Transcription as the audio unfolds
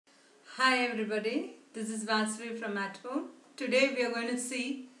Hi everybody, this is Vasavi from At Home. Today we are going to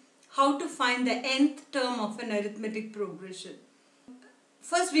see how to find the nth term of an arithmetic progression.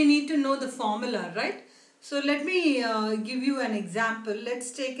 First we need to know the formula, right? So let me give you an example.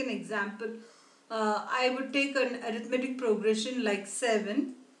 Let's take an example. I would take an arithmetic progression like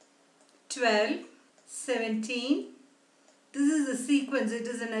 7, 12, 17. This is a sequence. It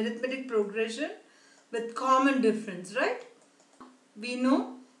is an arithmetic progression with common difference, right? We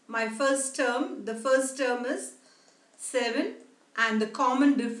know the first term is 7 and the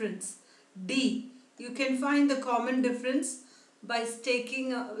common difference D. You can find the common difference by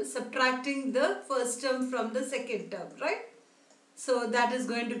subtracting the first term from the second term, right? So that is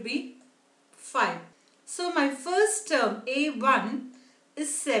going to be 5. So my first term A1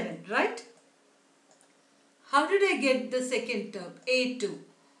 is 7, right? How did I get the second term A2?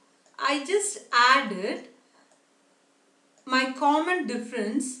 I just added my common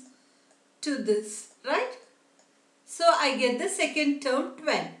difference to this, right? So I get the second term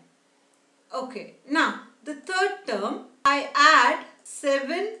 12. Okay, now the third term, I add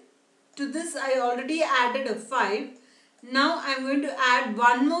 7 to this. I already added a 5. Now I'm going to add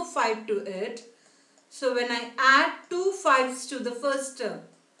one more 5 to it. So when I add 2 5s to the first term,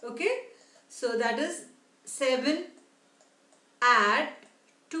 okay, so that is 7 add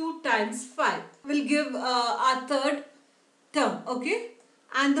 2 times 5 will give our third term, okay,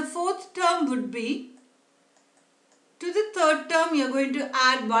 and the fourth term would be, to the third term you are going to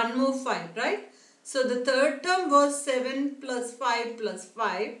add one more 5, right? So the third term was 7 plus 5 plus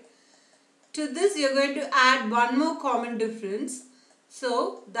 5. To this you are going to add one more common difference,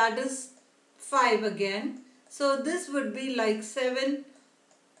 so that is 5 again. So this would be like 7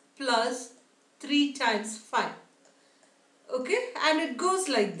 plus 3 times 5, okay, and it goes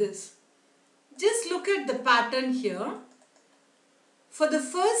like this. Just look at the pattern here. For the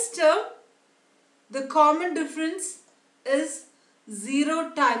first term, the common difference is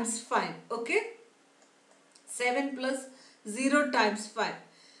 0 times 5, okay? 7 plus 0 times 5.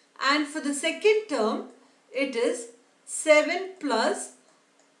 And for the second term, it is 7 plus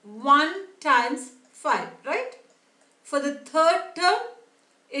 1 times 5, right? For the third term,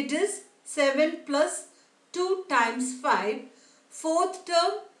 it is 7 plus 2 times 5. Fourth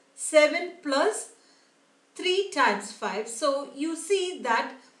term, 7 plus 3 times 5. So you see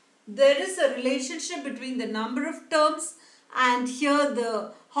that there is a relationship between the number of terms and here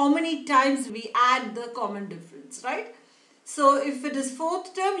the how many times we add the common difference, right? So if it is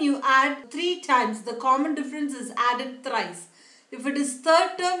fourth term, you add 3 times. The common difference is added thrice. If it is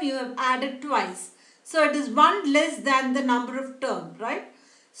third term, you have added twice. So it is 1 less than the number of terms, right?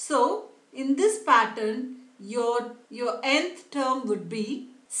 So in this pattern, your nth term would be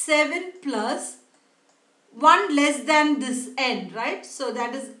 7 plus 1 less than this n, right? So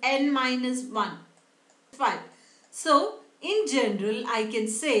that is n minus 1, 5. So in general, I can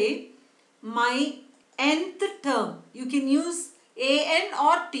say my nth term, you can use an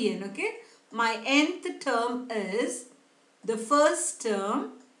or tn, okay? My nth term is the first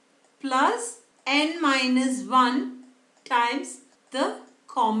term plus n minus 1 times the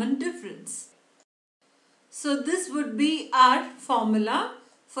common difference. So this would be our formula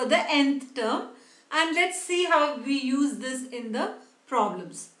for the nth term. And let's see how we use this in the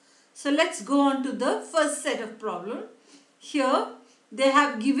problems. So let's go on to the first set of problem. Here they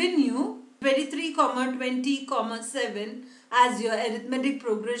have given you 23, 20, 7 as your arithmetic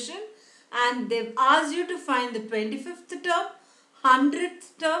progression, and they've asked you to find the 25th term,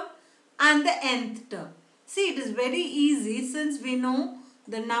 100th term and the nth term. See, it is very easy since we know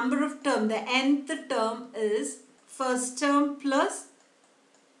the number of term. The nth term is first term plus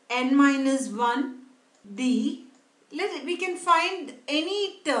n minus 1 d. We can find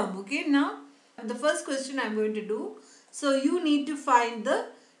any term, okay? Now the first question I'm going to do, so you need to find the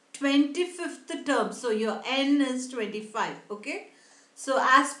 25th term. So your n is 25, okay? So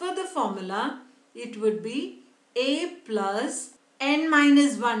as per the formula, it would be a plus n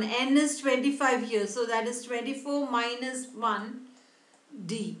minus 1. N is 25 here, so that is 24 minus 1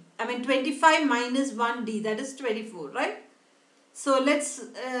 d. 25 minus 1 d, that is 24, right? So let's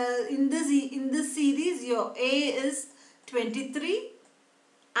in this series, your a is 23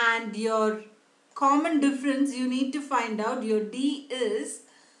 and your common difference you need to find out. Your d is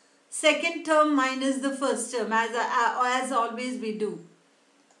second term minus the first term, as always we do.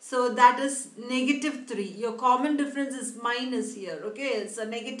 So that is negative 3. Your common difference is minus here, okay? It's a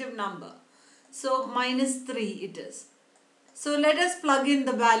negative number. So minus 3 it is. So let us plug in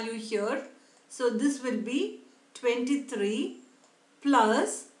the value here. So this will be 23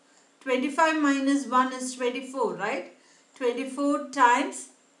 plus 25 minus 1 is 24, right? 24 times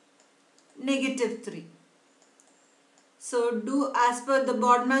negative 3. So do as per the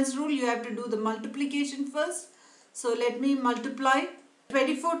Bodman's rule, you have to do the multiplication first. So let me multiply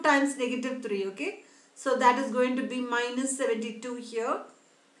 24 times negative 3, okay? So that is going to be minus 72 here.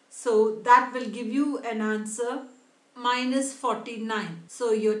 So that will give you an answer minus 49.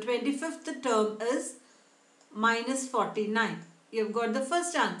 So your 25th term is minus 49. You've got the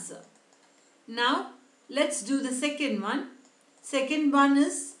first answer. Now let's do the second one. Second one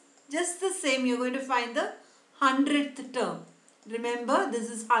is just the same. You're going to find the 100th term. Remember, this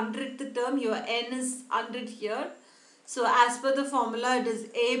is 100th term. Your n is 100 here. So as per the formula, it is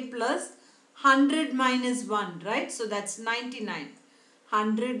a plus 100 minus 1, right? So that's 99.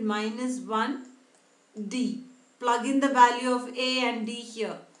 100 minus 1 d. Plug in the value of a and d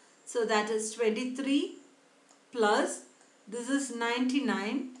here. So that is 23 plus, this is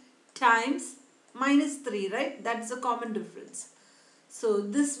 99 times minus 3, right? That's the common difference. So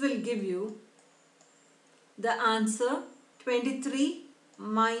this will give you the answer 23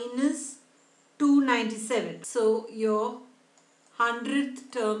 minus 297. So your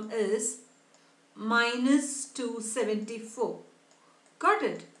 100th term is minus 274. Got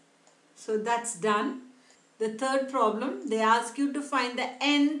it? So that's done. The third problem, they ask you to find the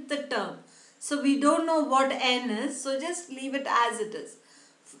nth term. So we don't know what n is, so just leave it as it is.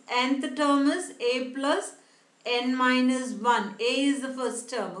 Nth term is a plus n minus 1. A is the first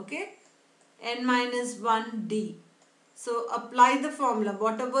term, okay? N minus 1 d. So apply the formula.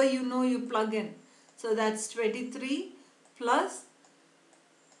 Whatever you know, you plug in. So that's 23 plus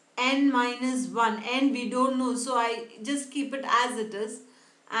n minus 1. N we don't know, so I just keep it as it is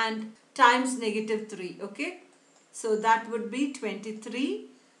and times negative 3, okay? So that would be 23.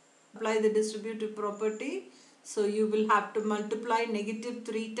 Apply the distributive property. So you will have to multiply negative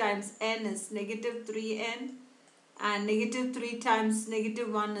 3 times n is negative 3n and negative 3 times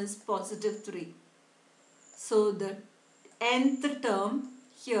negative 1 is positive 3. So the nth term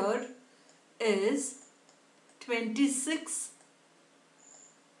here is 26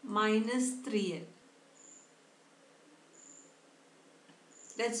 minus 3n.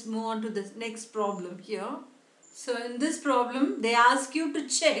 Let's move on to the next problem here. So in this problem, they ask you to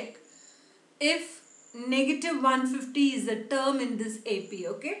check if negative 150 is a term in this AP,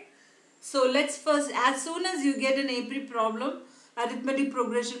 okay? So let's first, as soon as you get an AP problem, arithmetic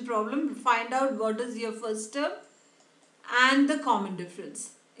progression problem, find out what is your first term and the common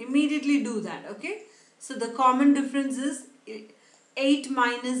difference. Immediately do that, okay? So the common difference is 8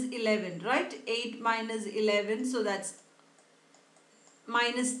 minus 11, right? 8 minus 11, so that's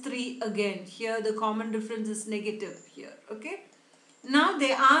minus 3 again. Here the common difference is negative here, okay? Now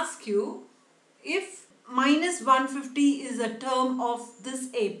they ask you if minus 150 is a term of this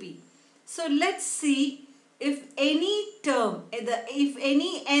AP. So let's see if any term, if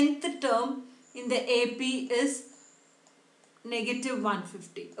any nth term in the AP is negative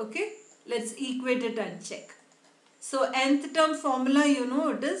 150, okay? Let's equate it and check. So nth term formula, you know,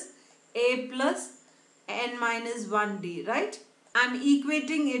 it is a plus n minus 1d, right? I'm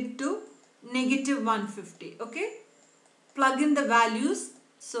equating it to negative 150, okay? Plug in the values.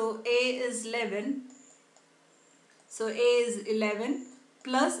 So a is 11. So a is 11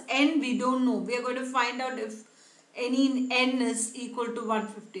 plus n we don't know. We are going to find out if any n is equal to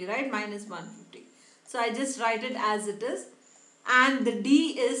 150, right? Minus 150. So I just write it as it is. And the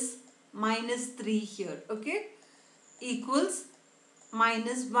d is minus 3 here, okay? Equals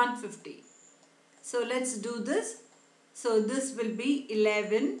minus 150. So let's do this. So this will be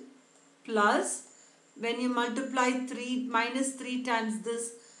 11 plus, when you multiply 3 minus 3 times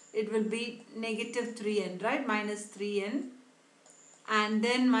this, it will be negative 3n, right? Minus 3n. And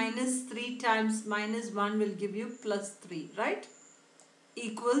then minus 3 times minus 1 will give you plus 3, right?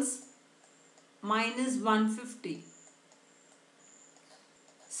 Equals minus 150.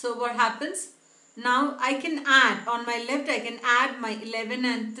 So what happens? Now I can add, on my left I can add my 11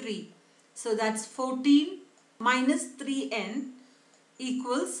 and 3. So that's 14 minus 3n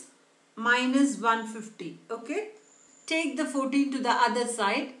equals minus 150, okay? Take the 14 to the other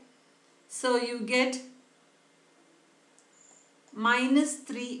side. So you get minus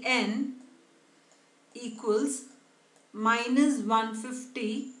 3n equals minus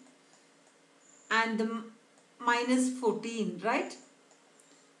 150 and the minus 14, right?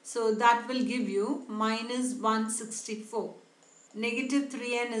 So that will give you minus 164. Negative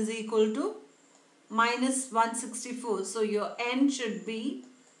 3n is equal to minus 164. So your n should be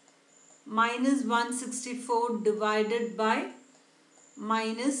minus 164 divided by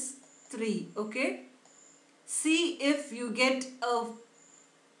minus 3. Okay. See if you get a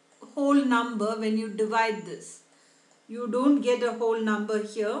whole number when you divide this. You don't get a whole number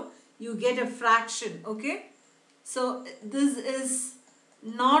here. you get a fraction, okay? So this is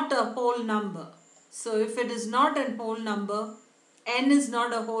not a whole number. So if it is not a whole number, n is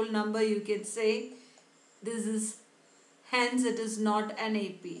not a whole number, you can say this is, hence it is not an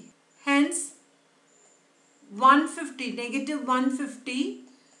AP. Hence 150, negative 150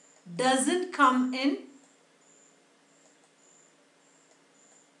 doesn't come in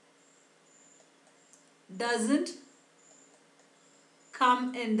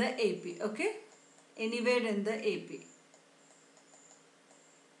the AP, okay? Anywhere in the AP.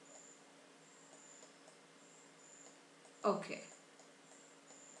 Okay.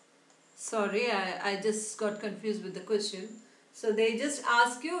 Sorry, I just got confused with the question. So they just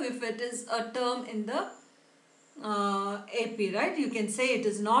ask you if it is a term in the AP, right? You can say it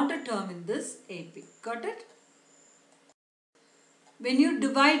is not a term in this AP. Got it? When you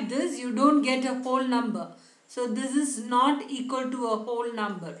divide this, you don't get a whole number. So this is not equal to a whole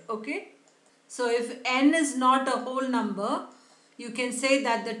number, okay? So if n is not a whole number, you can say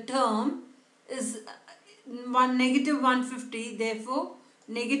that the term is negative 150. Therefore,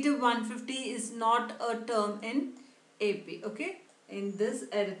 negative 150 is not a term in AP, okay? In this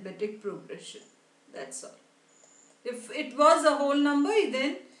arithmetic progression. That's all. If it was a whole number,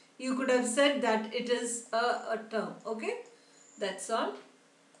 then you could have said that it is a term, okay? That's all.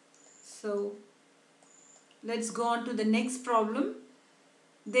 So, let's go on to the next problem.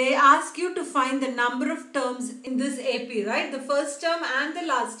 They ask you to find the number of terms in this AP, right? The first term and the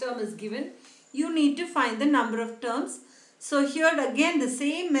last term is given. You need to find the number of terms. So, here again the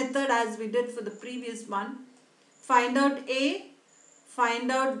same method as we did for the previous one. Find out A, find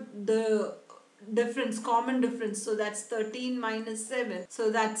out the difference, common difference. So, that's 13 minus 7.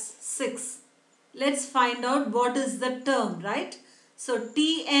 So, that's 6. Let's find out what is the term, right? So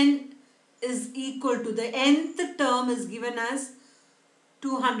Tn is equal to, the nth term is given as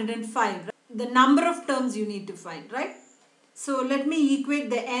 205. The number of terms you need to find, right? So let me equate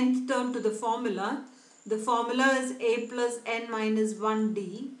the nth term to the formula. The formula is a plus n minus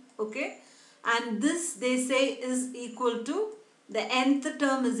 1d, okay? And this they say is equal to, the nth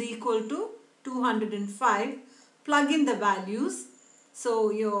term is equal to 205. Plug in the values.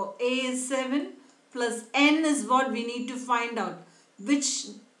 So your a is 7 plus n is what we need to find out, which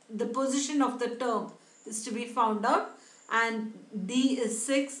the position of the term is to be found out, and d is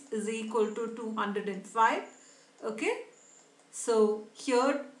 6 is equal to 205, okay? So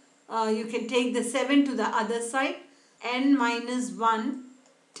here you can take the 7 to the other side. N minus 1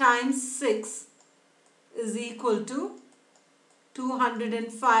 times 6 is equal to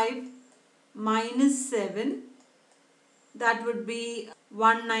 205 minus 7, that would be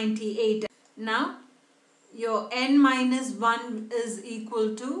 198. Now your n minus 1 is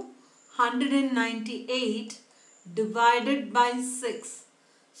equal to 198 divided by 6.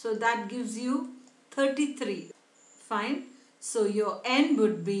 So that gives you 33. Fine. So your n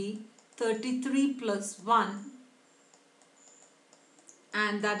would be 33 plus 1,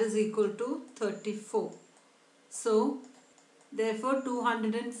 and that is equal to 34. So therefore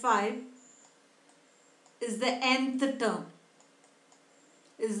 205 is the nth term,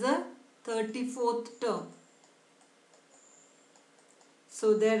 is the 34th term.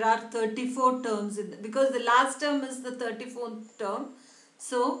 So there are 34 terms in because the last term is the 34th term.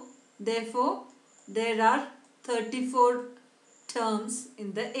 So therefore there are 34 terms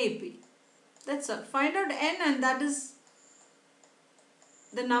in the AP. That's all. Find out n, and that is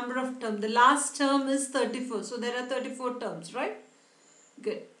the number of terms. The last term is 34. So there are 34 terms, right?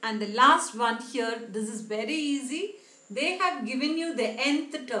 Good. And the last one here, this is very easy. They have given you the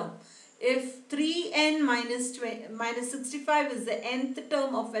nth term. If 3n minus 65 is the nth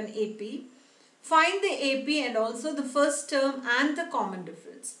term of an AP, find the AP and also the first term and the common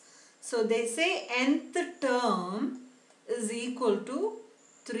difference. So they say nth term is equal to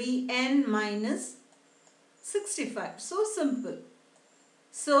 3n minus 65. So simple.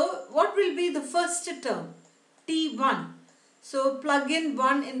 So what will be the first term? T1. So plug in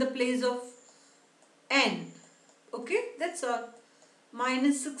 1 in the place of n. Okay, that's all.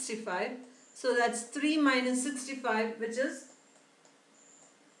 Minus 65. So that's 3 minus 65, which is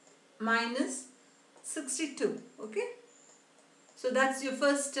minus 62. Okay. So that's your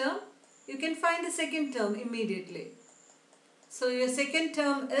first term. You can find the second term immediately. So your second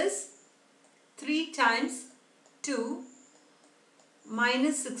term is 3 times 2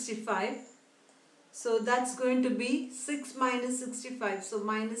 minus 65. So that's going to be 6 minus 65. So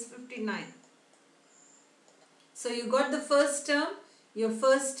minus 59. So you got the first term. Your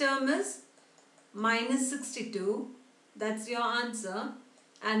first term is minus 62. That's your answer.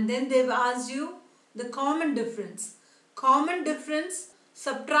 And then they've asked you the common difference. Common difference,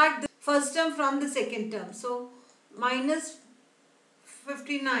 subtract first term from the second term. So minus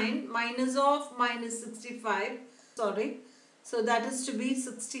 59 minus of minus 65, sorry, so that is to be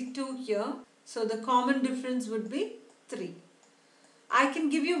 62 here. So the common difference would be 3. I can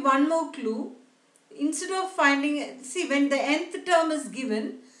give you one more clue. Instead of finding, see, when the nth term is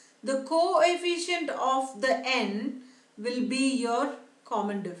given, the coefficient of the n will be your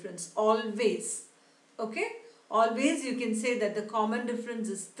common difference, always. Okay, always you can say that the common difference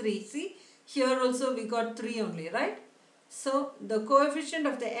is 3. See, here also we got 3 only, right? So the coefficient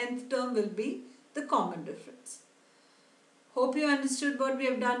of the nth term will be the common difference. Hope you understood what we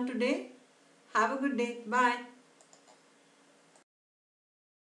have done today. Have a good day. Bye.